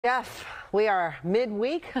Jeff, we are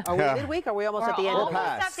midweek. Are we midweek? Or are we almost at the end of the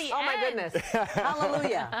past. Oh my goodness.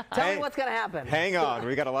 Hallelujah. Tell me what's going to happen. Hang on.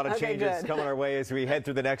 We got a lot of changes coming our way as we head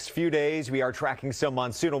through the next few days. We are tracking some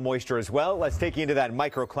monsoonal moisture as well. Let's take you into that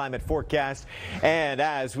microclimate forecast. And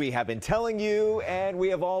as we have been telling you, and we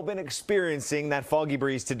have all been experiencing, that foggy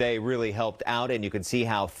breeze today really helped out. And you can see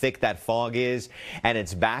how thick that fog is. And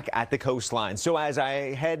it's back at the coastline. So as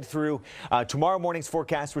I head through tomorrow morning's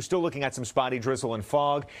forecast, we're still looking at some spotty drizzle and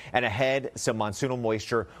fog. And ahead, some monsoonal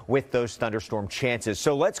moisture with those thunderstorm chances.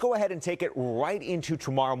 So let's go ahead and take it right into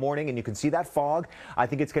tomorrow morning. And you can see that fog. I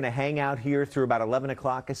think it's going to hang out here through about 11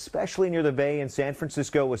 o'clock, especially near the bay in San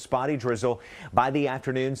Francisco with spotty drizzle. By the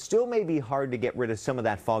afternoon, still may be hard to get rid of some of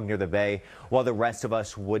that fog near the bay, while the rest of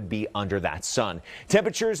us would be under that sun.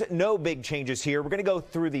 Temperatures, no big changes here. We're going to go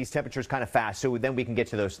through these temperatures kind of fast, so then we can get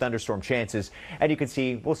to those thunderstorm chances. And you can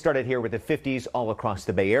see we'll start it here with the 50s all across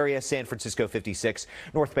the Bay Area. San Francisco 56,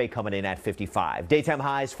 North Bay coming in at 55. Daytime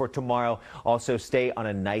highs for tomorrow also stay on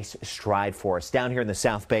a nice stride for us. Down here in the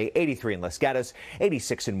South Bay, 83 in Los Gatos,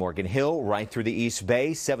 86 in Morgan Hill, right through the East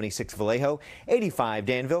Bay, 76 Vallejo, 85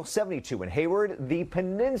 Danville, 72 in Hayward. The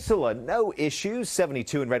Peninsula, no issues,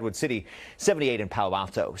 72 in Redwood City, 78 in Palo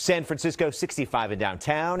Alto. San Francisco, 65 in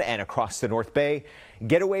downtown and across the North Bay.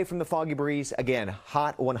 Get away from the foggy breeze. Again,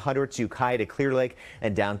 hot 100 to Ukiah to Clear Lake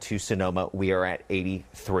and down to Sonoma. We are at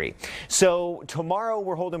 83. So tomorrow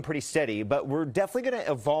we're holding pretty steady, but we're definitely going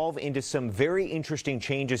to evolve into some very interesting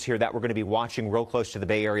changes here that we're going to be watching real close to the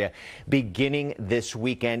Bay Area beginning this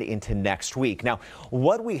weekend into next week. Now,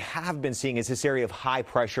 what we have been seeing is this area of high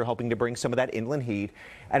pressure helping to bring some of that inland heat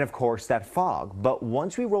and, of course, that fog. But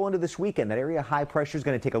once we roll into this weekend, that area of high pressure is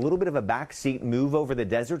going to take a little bit of a back seat, move over the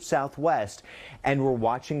desert southwest, and we're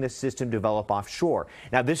watching the system develop offshore.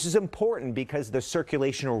 Now, this is important because the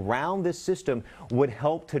circulation around this system would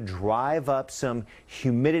help to drive up some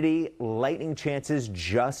humidity, lightning chances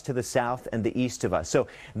just to the south and the east of us. So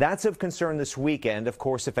that's of concern this weekend. Of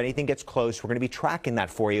course, if anything gets close, we're going to be tracking that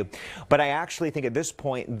for you. But I actually think at this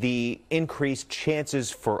point, the increased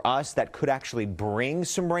chances for us that could actually bring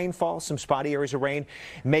some rainfall, some spotty areas of rain,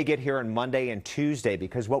 may get here on Monday and Tuesday,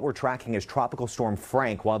 because what we're tracking is Tropical Storm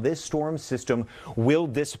Frank. While this storm system will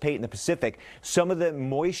dissipate in the Pacific, some of the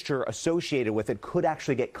moisture associated with it could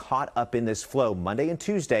actually get caught up in this flow Monday and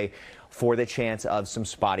Tuesday for the chance of some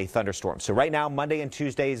spotty thunderstorms. So right now, Monday and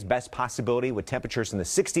Tuesday's best possibility with temperatures in the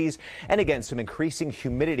 60s. And again, some increasing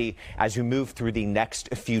humidity as we move through the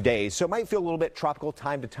next few days. So it might feel a little bit tropical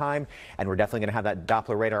time to time. And we're definitely going to have that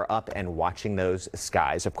Doppler radar up and watching those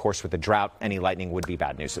skies. Of course, with the drought, any lightning would be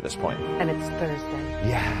bad news at this point. And it's Thursday.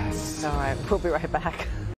 Yes. All right, we'll be right back.